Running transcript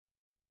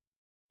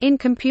In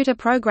computer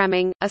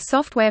programming, a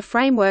software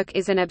framework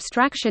is an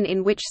abstraction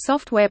in which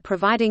software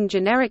providing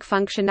generic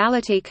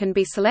functionality can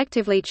be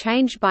selectively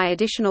changed by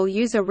additional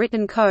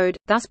user-written code,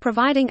 thus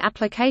providing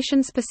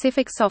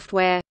application-specific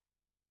software.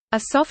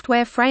 A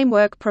software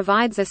framework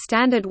provides a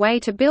standard way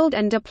to build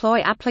and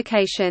deploy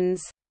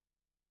applications.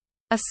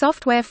 A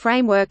software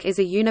framework is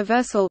a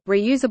universal,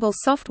 reusable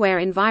software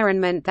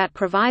environment that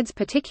provides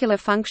particular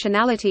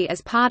functionality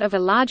as part of a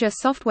larger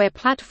software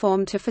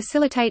platform to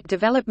facilitate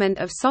development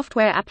of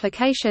software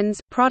applications,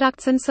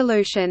 products and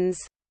solutions.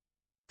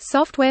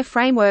 Software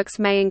frameworks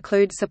may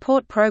include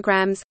support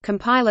programs,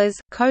 compilers,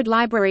 code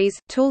libraries,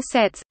 tool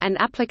sets, and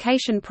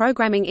application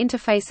programming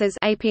interfaces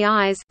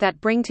 (APIs)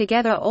 that bring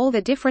together all the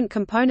different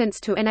components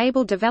to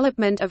enable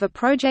development of a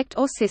project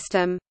or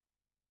system.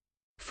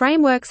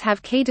 Frameworks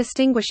have key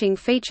distinguishing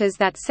features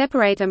that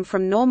separate them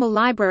from normal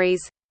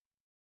libraries.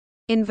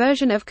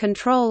 Inversion of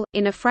control –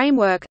 in a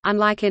framework,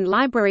 unlike in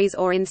libraries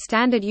or in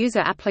standard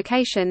user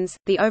applications,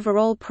 the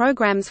overall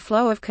program's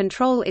flow of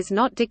control is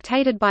not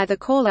dictated by the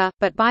caller,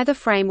 but by the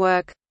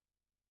framework.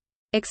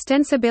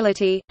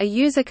 Extensibility – a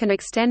user can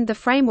extend the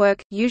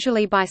framework,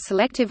 usually by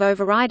selective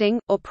overriding,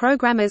 or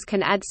programmers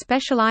can add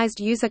specialized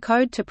user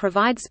code to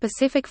provide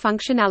specific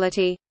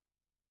functionality.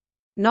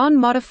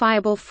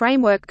 Non-modifiable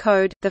framework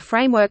code – the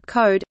framework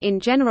code, in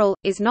general,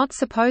 is not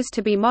supposed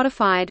to be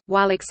modified,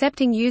 while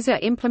accepting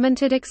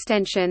user-implemented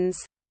extensions.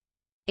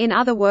 In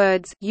other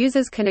words,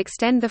 users can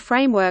extend the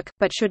framework,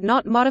 but should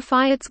not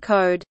modify its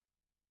code.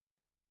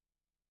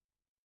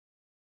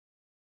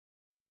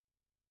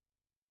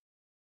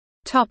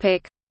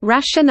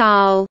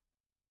 Rationale.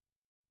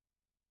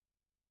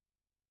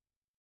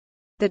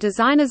 The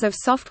designers of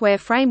software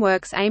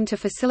frameworks aim to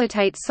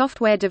facilitate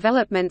software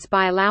developments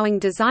by allowing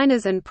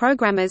designers and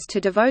programmers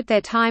to devote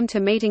their time to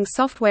meeting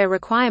software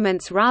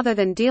requirements rather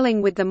than dealing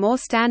with the more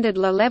standard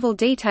low-level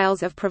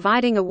details of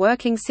providing a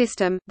working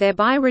system,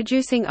 thereby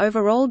reducing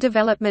overall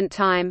development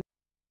time.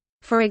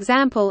 For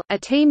example, a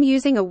team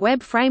using a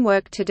web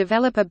framework to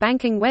develop a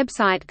banking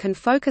website can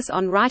focus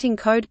on writing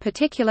code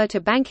particular to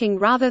banking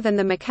rather than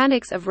the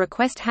mechanics of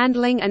request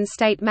handling and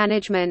state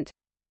management.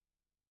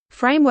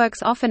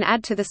 Frameworks often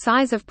add to the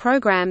size of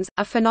programs,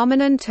 a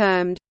phenomenon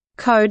termed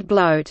code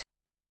bloat.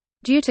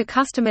 Due to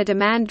customer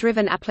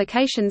demand-driven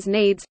applications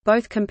needs,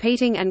 both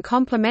competing and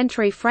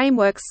complementary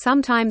frameworks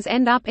sometimes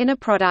end up in a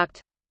product.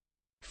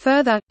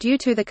 Further, due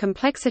to the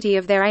complexity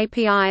of their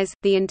APIs,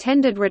 the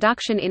intended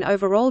reduction in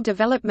overall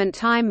development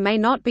time may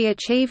not be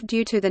achieved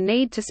due to the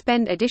need to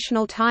spend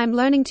additional time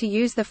learning to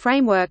use the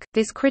framework.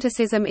 This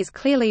criticism is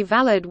clearly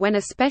valid when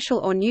a special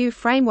or new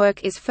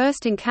framework is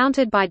first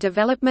encountered by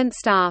development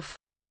staff.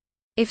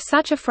 If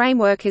such a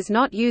framework is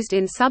not used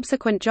in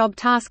subsequent job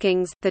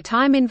taskings, the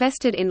time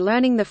invested in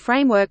learning the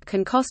framework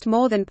can cost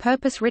more than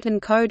purpose-written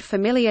code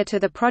familiar to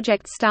the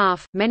project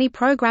staff. Many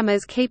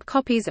programmers keep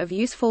copies of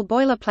useful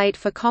boilerplate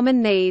for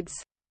common needs.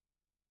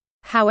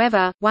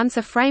 However, once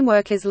a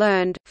framework is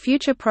learned,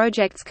 future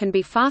projects can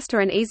be faster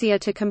and easier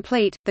to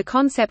complete. The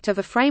concept of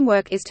a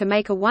framework is to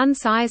make a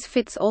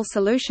one-size-fits-all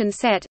solution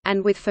set,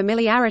 and with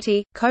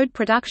familiarity, code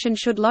production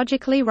should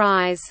logically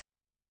rise.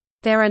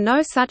 There are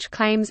no such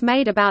claims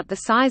made about the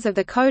size of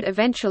the code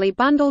eventually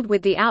bundled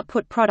with the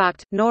output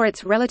product, nor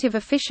its relative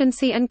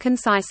efficiency and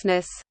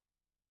conciseness.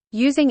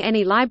 Using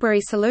any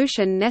library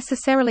solution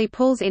necessarily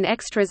pulls in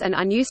extras and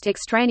unused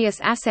extraneous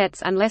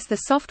assets unless the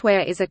software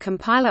is a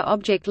compiler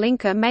object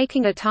linker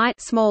making a tight,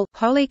 small,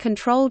 wholly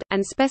controlled,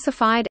 and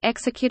specified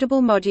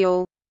executable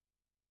module.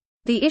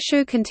 The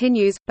issue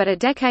continues, but a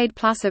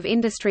decade-plus of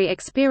industry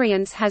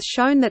experience has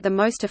shown that the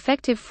most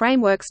effective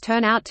frameworks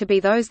turn out to be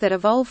those that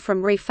evolve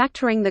from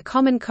refactoring the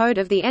common code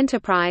of the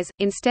enterprise,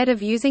 instead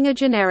of using a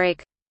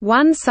generic,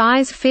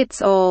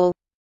 one-size-fits-all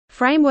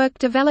framework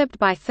developed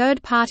by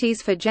third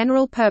parties for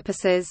general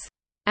purposes.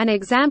 An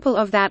example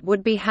of that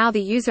would be how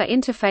the user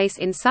interface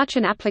in such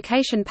an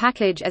application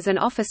package as an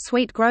Office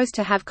suite grows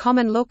to have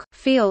common look,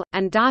 feel,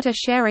 and data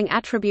sharing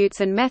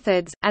attributes and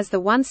methods, as the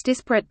once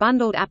disparate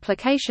bundled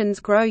applications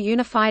grow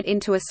unified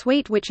into a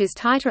suite which is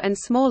tighter and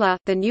smaller.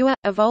 The newer,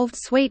 evolved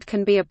suite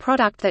can be a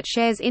product that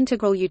shares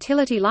integral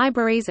utility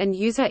libraries and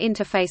user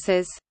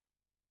interfaces.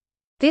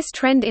 This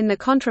trend in the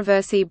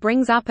controversy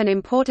brings up an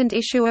important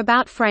issue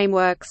about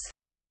frameworks.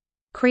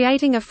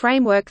 Creating a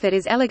framework that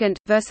is elegant,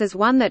 versus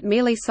one that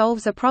merely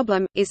solves a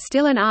problem, is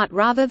still an art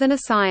rather than a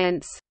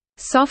science.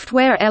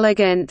 Software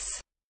elegance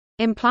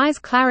implies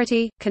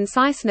clarity,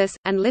 conciseness,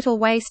 and little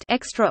waste,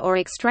 extra or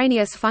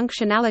extraneous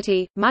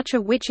functionality, much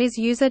of which is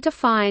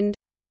user-defined.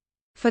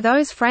 For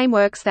those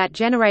frameworks that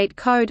generate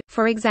code,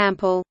 for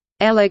example,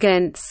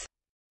 elegance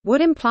would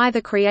imply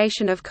the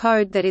creation of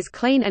code that is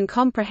clean and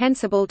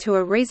comprehensible to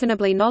a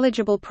reasonably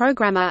knowledgeable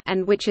programmer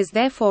and which is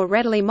therefore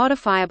readily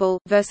modifiable,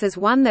 versus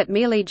one that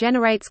merely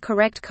generates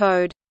correct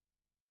code.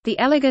 The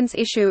elegance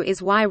issue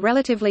is why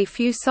relatively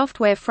few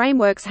software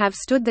frameworks have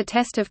stood the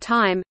test of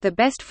time. The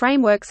best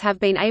frameworks have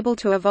been able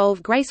to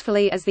evolve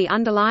gracefully as the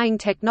underlying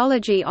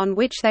technology on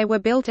which they were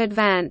built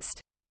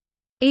advanced.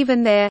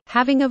 Even there,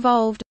 having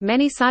evolved,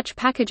 many such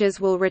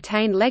packages will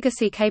retain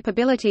legacy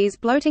capabilities,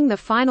 bloating the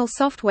final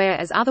software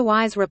as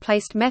otherwise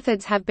replaced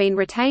methods have been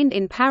retained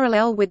in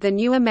parallel with the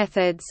newer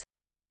methods.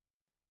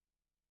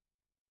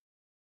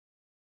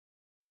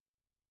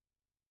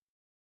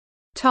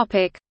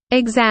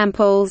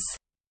 Examples.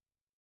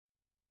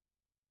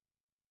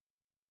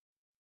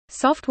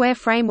 Software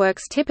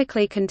frameworks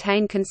typically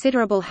contain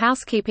considerable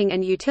housekeeping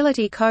and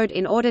utility code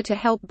in order to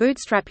help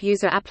bootstrap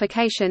user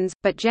applications,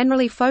 but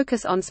generally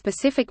focus on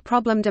specific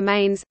problem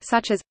domains,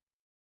 such as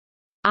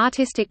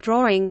artistic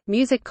drawing,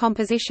 music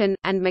composition,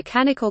 and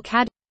mechanical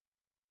CAD,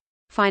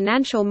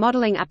 financial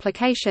modeling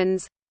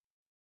applications,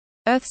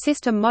 Earth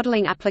system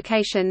modeling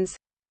applications,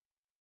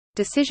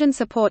 decision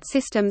support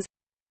systems,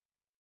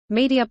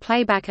 media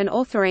playback and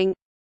authoring,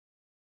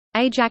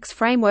 Ajax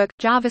framework,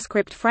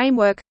 JavaScript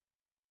framework,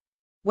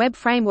 Web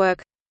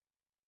framework,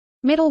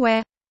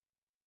 middleware,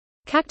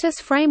 Cactus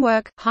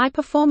framework,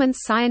 high-performance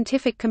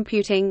scientific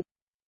computing,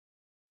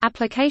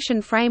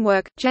 application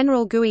framework,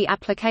 general GUI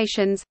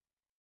applications,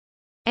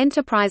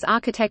 enterprise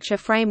architecture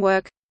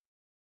framework,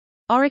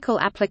 Oracle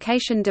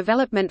application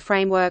development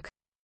framework,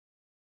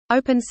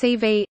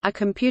 OpenCV, a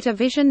computer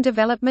vision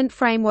development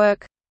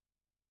framework.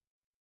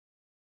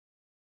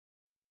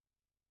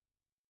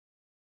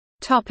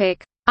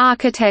 Topic: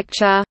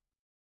 Architecture.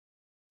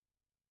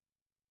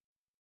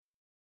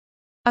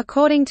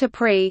 According to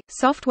PRI,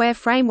 software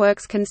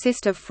frameworks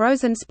consist of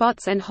frozen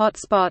spots and hot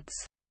spots.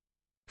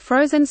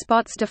 Frozen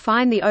spots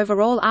define the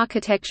overall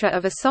architecture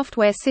of a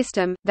software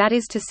system, that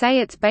is to say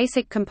its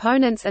basic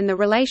components and the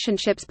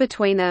relationships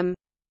between them.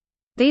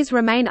 These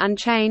remain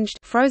unchanged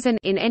frozen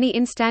in any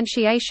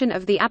instantiation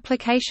of the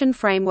application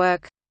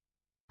framework.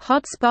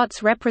 Hot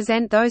spots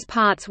represent those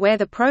parts where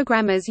the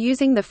programmers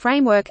using the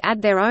framework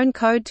add their own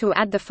code to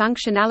add the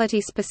functionality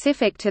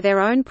specific to their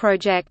own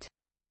project.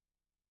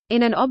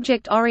 In an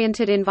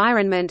object-oriented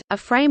environment, a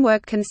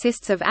framework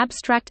consists of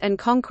abstract and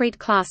concrete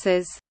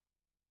classes.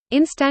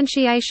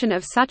 Instantiation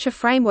of such a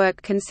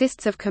framework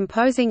consists of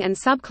composing and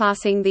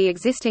subclassing the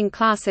existing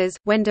classes.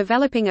 When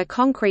developing a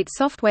concrete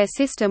software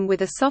system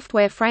with a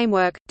software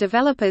framework,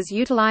 developers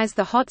utilize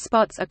the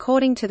hotspots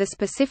according to the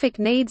specific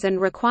needs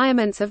and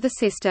requirements of the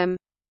system.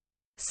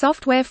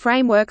 Software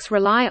frameworks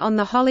rely on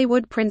the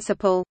Hollywood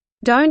principle,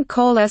 "Don't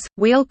call us,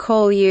 we'll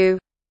call you."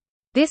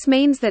 This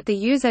means that the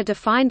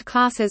user-defined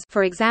classes,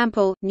 for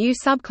example, new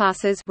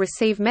subclasses,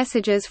 receive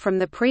messages from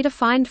the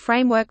predefined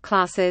framework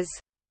classes.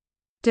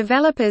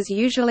 Developers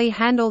usually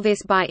handle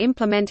this by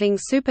implementing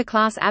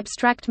superclass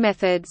abstract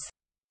methods.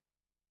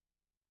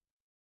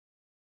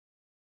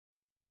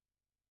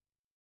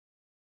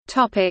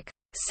 Topic: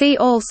 See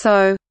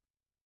also: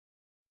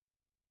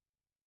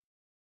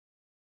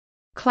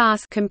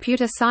 class,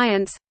 computer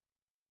science;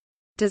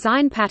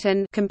 design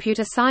pattern,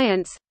 computer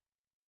science;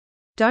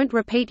 don't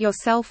repeat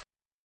yourself;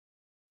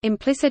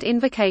 implicit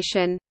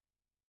invocation.